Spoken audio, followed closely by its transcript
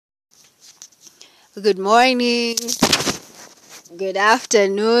Good morning, good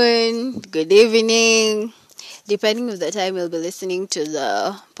afternoon, good evening, depending on the time you'll be listening to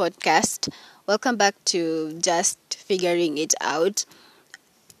the podcast. Welcome back to Just Figuring It Out,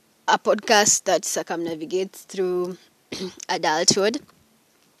 a podcast that circumnavigates through adulthood.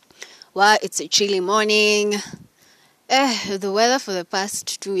 Wow, it's a chilly morning. The weather for the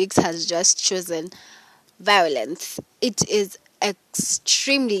past 2 weeks has just chosen violence. It is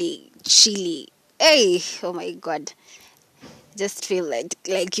extremely chilly. Hey, oh my god. Just feel like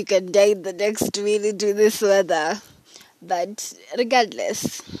you can die the next minute with this weather. But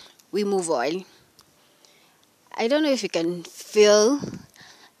regardless, we move on. I don't know if you can feel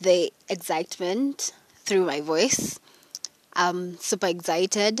the excitement through my voice. I'm super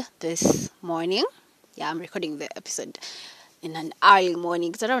excited this morning. Yeah, I'm recording the episode in an early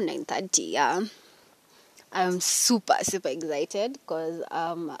morning. It's around 9:30. Yeah, I'm super excited because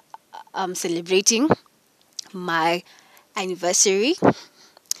I'm celebrating my anniversary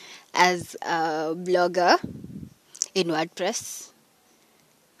as a blogger in WordPress.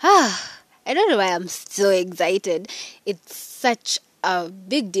 I don't know why I'm so excited. It's such a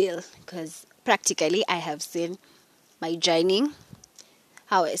big deal because practically I have seen my journey,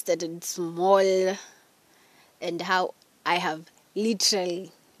 how I started small and how I have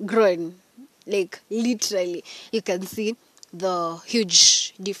literally grown. Like literally, you can see the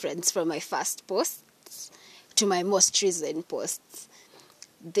huge difference from my first posts to my most recent posts.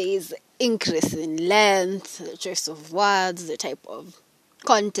 There's increase in length, the choice of words, the type of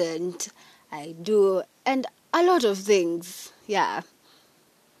content I do, and a lot of things. Yeah.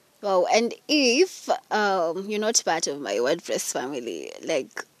 Well, and if you're not part of my WordPress family,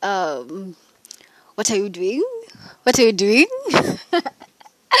 what are you doing? What are you doing?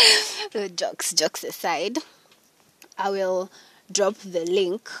 Jokes aside, I will drop the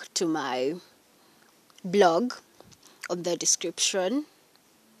link to my blog on the description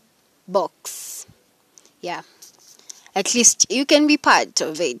box. Yeah. At least you can be part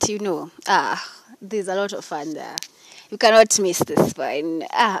of it, There's a lot of fun there. You cannot miss this fun.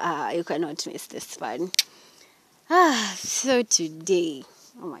 You cannot miss this fun. So today,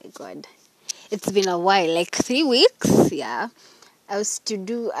 oh my god. It's been a while, like 3 weeks, yeah. I was to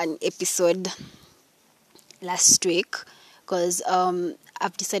do an episode last week because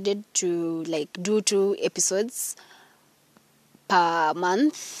I've decided to do 2 episodes per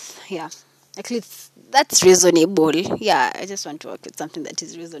month. Yeah. At least that's reasonable. Yeah, I just want to work with something that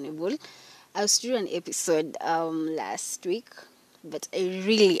is reasonable. I was to do an episode last week, but I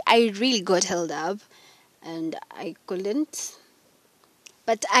really got held up and I couldn't.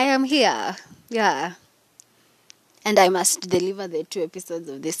 But I am here. Yeah. And I must deliver the 2 episodes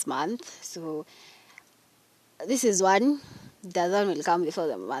of this month. So this is one. The other one will come before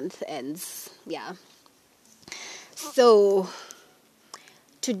the month ends. Yeah. So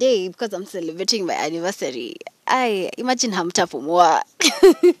today, because I'm celebrating my anniversary, I imagine hamtapumua.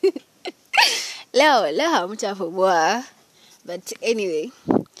 Leo hamtapumua. But anyway,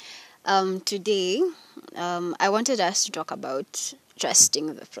 today, I wanted us to talk about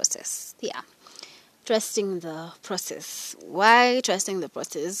trusting the process. Yeah. Trusting the process. Why trusting the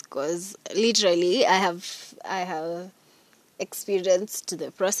process? Because literally I have experienced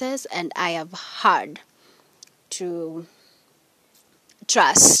the process and I have had to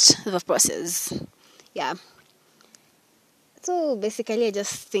trust the process. Yeah. So basically I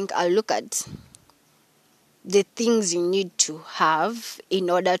just think I'll look at the things you need to have in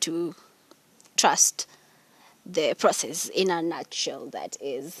order to trust the process in a nutshell, that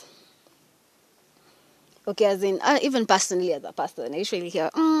is. Okay, as in, even personally as a person, I usually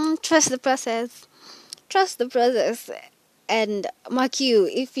hear, trust the process. Trust the process. And mark you,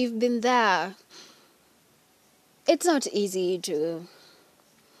 if you've been there, it's not easy to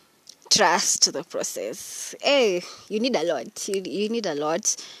trust the process. Hey, you need a lot. You need a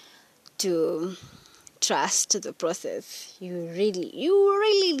lot to trust the process. You really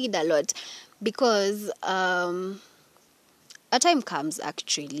need a lot. Because a time comes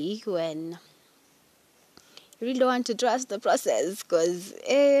actually when you really don't want to trust the process because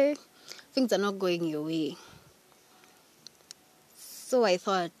things are not going your way. So I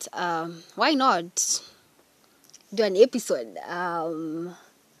thought, why not do an episode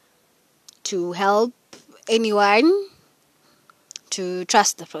to help anyone to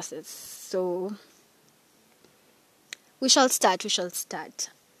trust the process. So we shall start.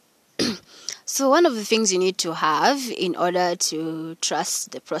 So one of the things you need to have in order to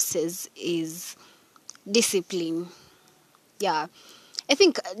trust the process is discipline. Yeah, I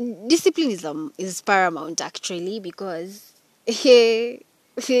think discipline is paramount actually because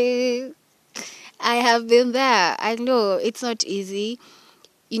I have been there. I know it's not easy.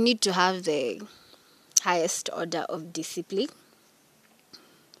 You need to have the highest order of discipline,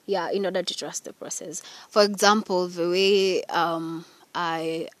 in order to trust the process. For example, the way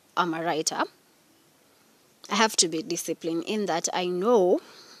I am a writer, I have to be disciplined in that I know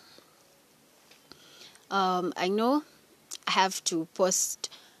I have to post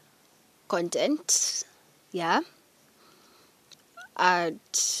content,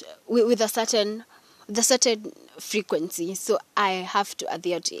 at with a certain frequency. So I have to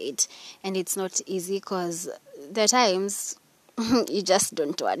adhere to it, and it's not easy because there are times you just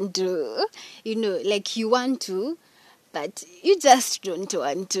don't want to, like you want to, but you just don't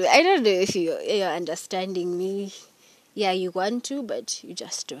want to. I don't know if you're understanding me. Yeah, you want to, but you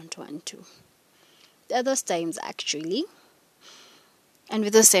just don't want to. There are those times actually. And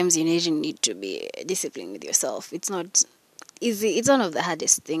with those times, you need to be disciplined with yourself. It's not easy. It's one of the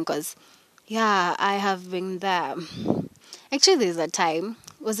hardest things because, I have been there. Actually, there's a time.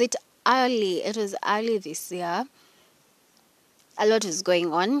 Was it early? It was early this year. A lot was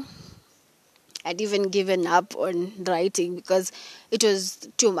going on. I'd even given up on writing because it was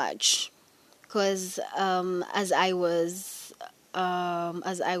too much. Because as I was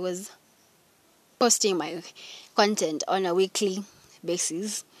posting my content on a weekly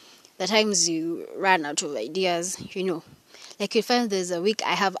basis, the times you run out of ideas, like you find there's a week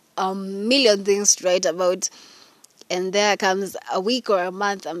I have a million things to write about, and there comes a week or a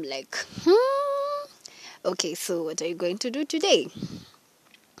month I'm like, okay, so what are you going to do today?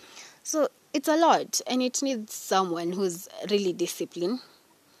 So it's a lot, and it needs someone who's really disciplined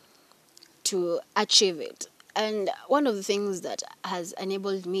to achieve it. And one of the things that has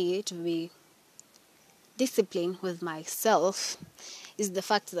enabled me to be disciplined with myself is the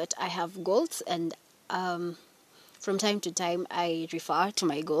fact that I have goals, and from time to time I refer to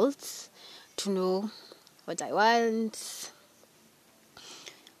my goals to know what I want,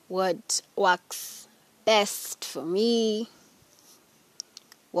 what works best for me,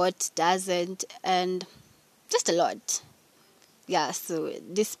 what doesn't, and just a lot. So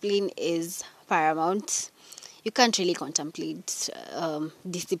discipline is paramount. You can't really contemplate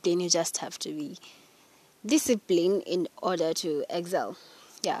discipline. You just have to be disciplined in order to excel.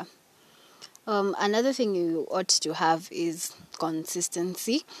 Another thing you ought to have is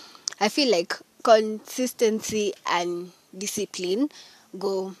consistency. I feel like consistency and discipline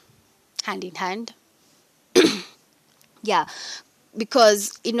go hand in hand.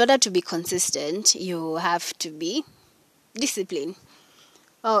 Because in order to be consistent, you have to be disciplined.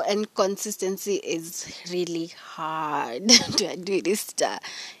 Oh, and consistency is really hard to do this.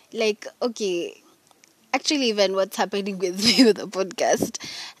 Like, okay, actually, even what's happening with me with the podcast,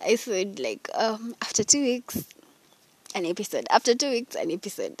 I said like after 2 weeks, an episode. After 2 weeks, an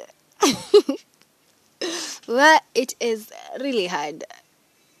episode. Well, it is really hard,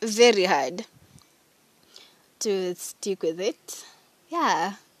 very hard to stick with it.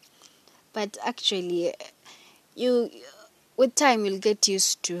 But actually, with time you'll get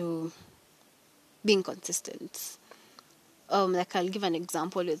used to being consistent. Like I'll give an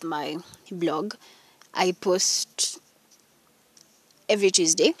example with my blog. I post every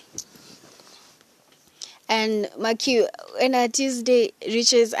Tuesday, and when a Tuesday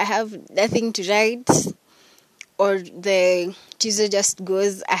reaches, I have nothing to write, or the Tuesday just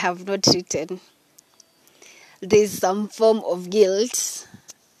goes, I have not written. There's some form of guilt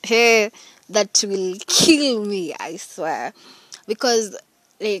that will kill me, I swear, because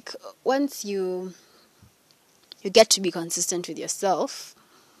like once you get to be consistent with yourself,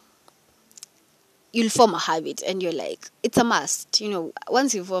 you'll form a habit, and you're like, it's a must.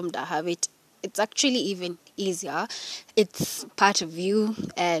 Once you've formed a habit, it's actually even easier. It's part of you,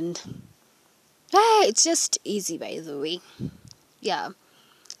 and it's just easy, by the way.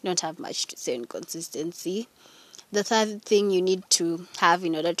 Don't have much to say on consistency. The third thing you need to have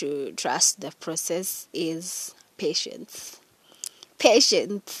in order to trust the process is patience.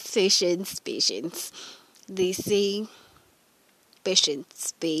 Patience. They say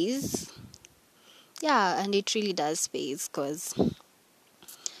patience pays. And it really does pays, because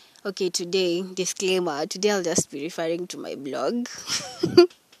okay, disclaimer, today I'll just be referring to my blog.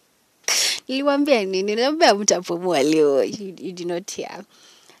 Niliwaambia nini? Niliwaambia mtapumua leo. You did not hear.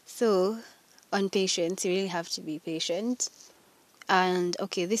 So, on patience, you really have to be patient. And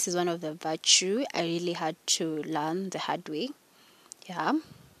okay, this is one of the virtue I really had to learn the hard way. I'm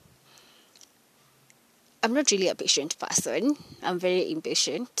not really a patient person. I'm very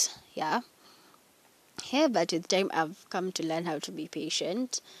impatient. But with time I've come to learn how to be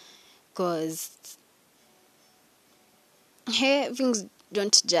patient, because things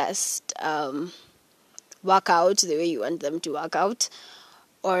don't just work out the way you want them to work out,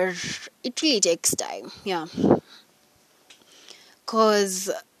 or it really takes time. Yeah, because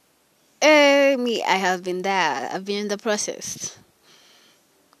I have been there. I've been in the process,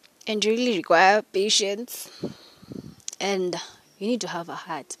 and you really require patience, and you need to have a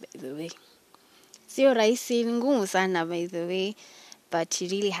heart, by the way. Sio rahisi, ni ngumu sana, by the way, but you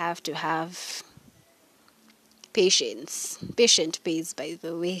really have to have patience. Patient pays, by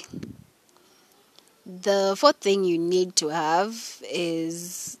the way. The fourth thing you need to have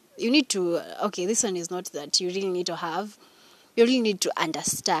is this one is not that you really need to have, you really need to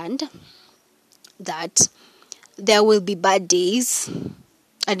understand that there will be bad days,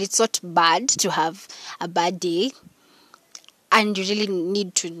 and it's not bad to have a bad day, and you really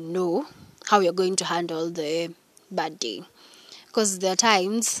need to know how you're going to handle the bad day, because there are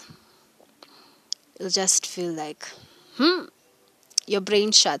times you'll just feel like your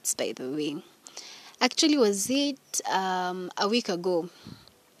brain shuts, by the way. Actually, was it a week ago?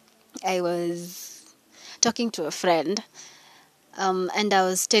 I was talking to a friend, and I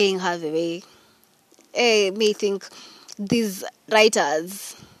was telling her the way I may think these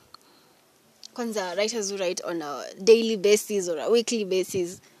writers who write on a daily basis or a weekly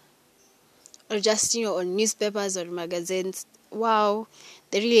basis, or just on newspapers or magazines. Wow,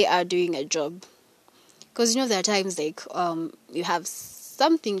 they really are doing a job. Because there are times like you have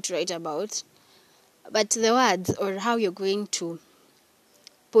something to write about, but the words or how you're going to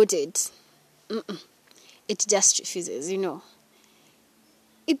put it, it just refuses.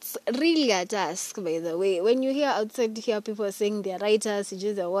 It's really a task, by the way. When you hear outside people saying they're writers, you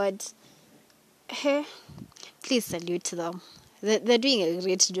use the word, please salute them. They're doing a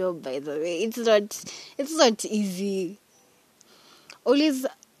great job, by the way. It's not easy. Always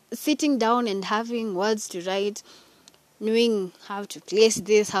sitting down and having words to write, knowing how to place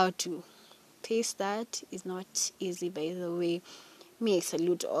this, how to paste that is not easy, by the way. I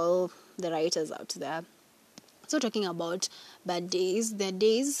salute all the writers out there. So talking about bad days, the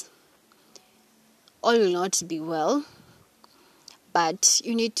days all will not be well, but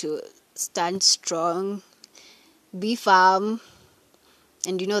you need to stand strong, be firm,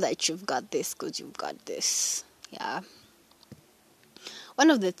 and you know that you've got this, because you've got this. Yeah. One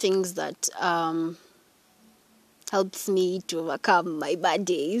of the things that helps me to overcome my bad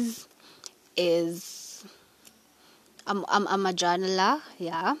days is I'm a journaler.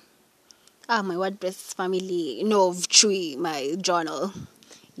 Yeah. My WordPress family know of Chui, my journal.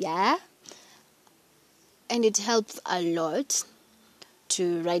 Yeah. And it helps a lot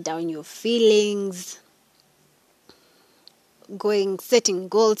to write down your feelings, setting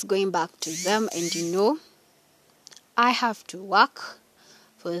goals, going back to them, and I have to work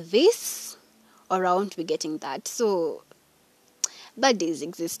for this or I won't be getting that. So bad days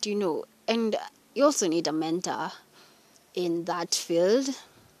exist, and you also need a mentor in that field.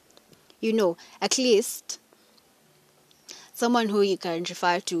 At least someone who you can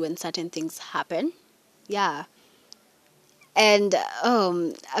refer to when certain things happen. Yeah. And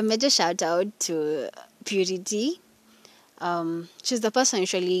a major shout out to Purity. She's the person I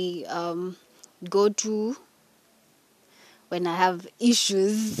usually go to when I have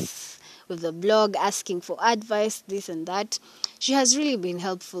issues with the blog, asking for advice, this and that. She has really been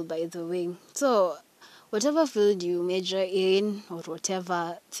helpful, by the way. So whatever field you major in or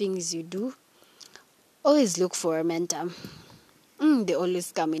whatever things you do, always look for a mentor. They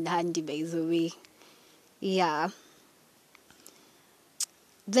always come in handy, by the way. Yeah.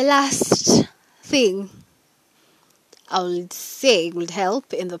 The last thing I would say would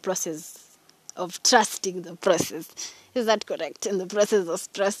help in the process of trusting the process. Is that correct? In the process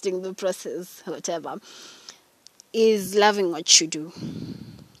of trusting the process, whatever, is loving what you do.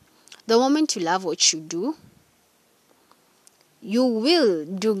 The moment you love what you do, you will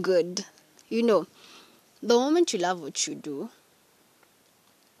do good. The moment you love what you do,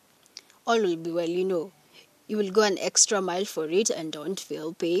 all will be well. You will go an extra mile for it and don't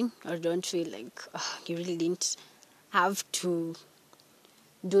feel pain or don't feel like you really didn't have to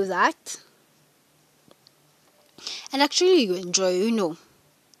do that. And actually you enjoy,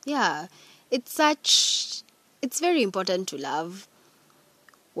 Yeah, it's very important to love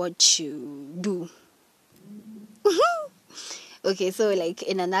what you do. Okay, so like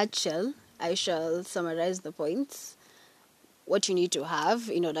in a nutshell, I shall summarize the points. What you need to have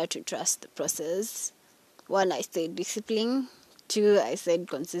in order to trust the process. 1, I said discipline. 2, I said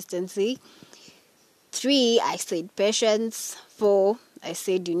consistency. 3, I said patience. 4, I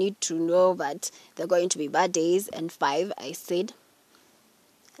said you need to know that there are going to be bad days. And 5, I said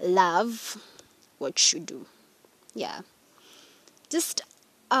love what you do. Yeah. Just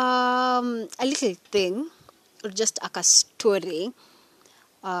A little thing, or just like a story.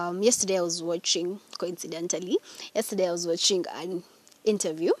 Yesterday I was watching, coincidentally, an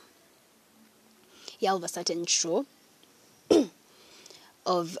interview, of a certain show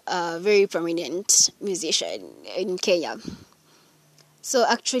of a very prominent musician in Kenya. So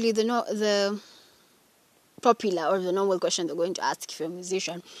actually, the popular or the normal question they're going to ask if you're a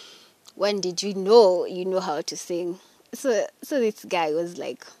musician: when did you know how to sing? So this guy was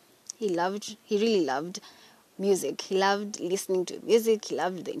like, he really loved music. He loved listening to music. He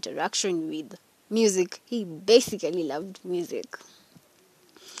loved the interaction with music. He basically loved music.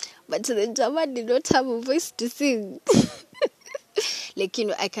 But the German did not have a voice to sing. Like,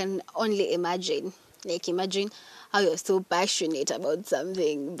 I can only imagine. Like, imagine how you're so passionate about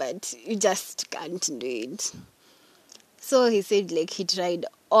something, but you just can't do it. So he said, like, he tried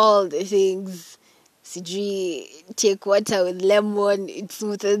all the things. Sijui, take water with lemon, it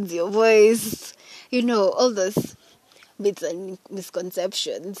smoothens your voice. All those myths and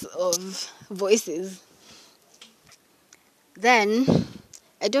misconceptions of voices. Then,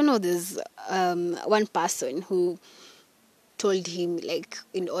 I don't know, there's one person who told him, like,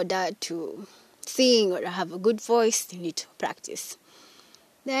 in order to sing or have a good voice, you need to practice.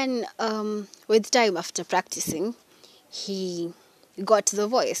 Then, with time after practicing, he got the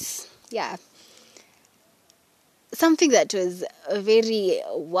voice. Yeah. Something that was very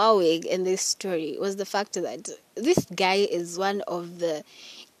wowing in this story was the fact that this guy is one of the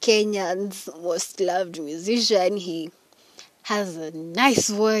Kenyans' most loved musician. He has a nice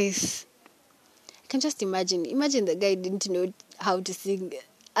voice. I can just imagine the guy didn't know how to sing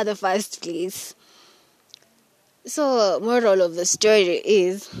at the first place. So, moral of the story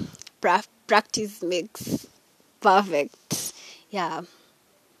is practice makes perfect. Yeah.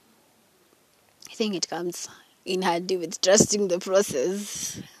 I think it comes in handy with trusting the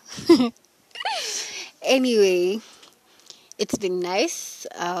process. Anyway, it's been nice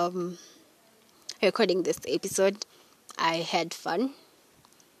recording this episode. I had fun.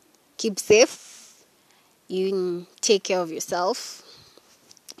 Keep safe. You take care of yourself.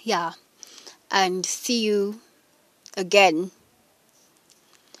 Yeah. And see you again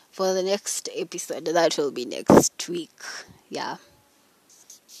for the next episode. That will be next week. Yeah.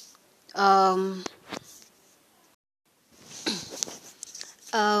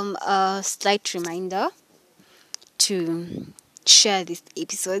 A slight reminder to share these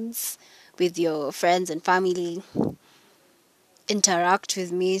episodes with your friends and family. Interact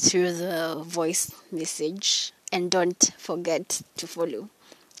with me through the voice message, and don't forget to follow.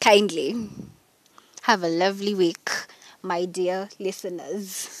 Kindly. Have a lovely week, my dear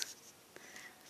listeners.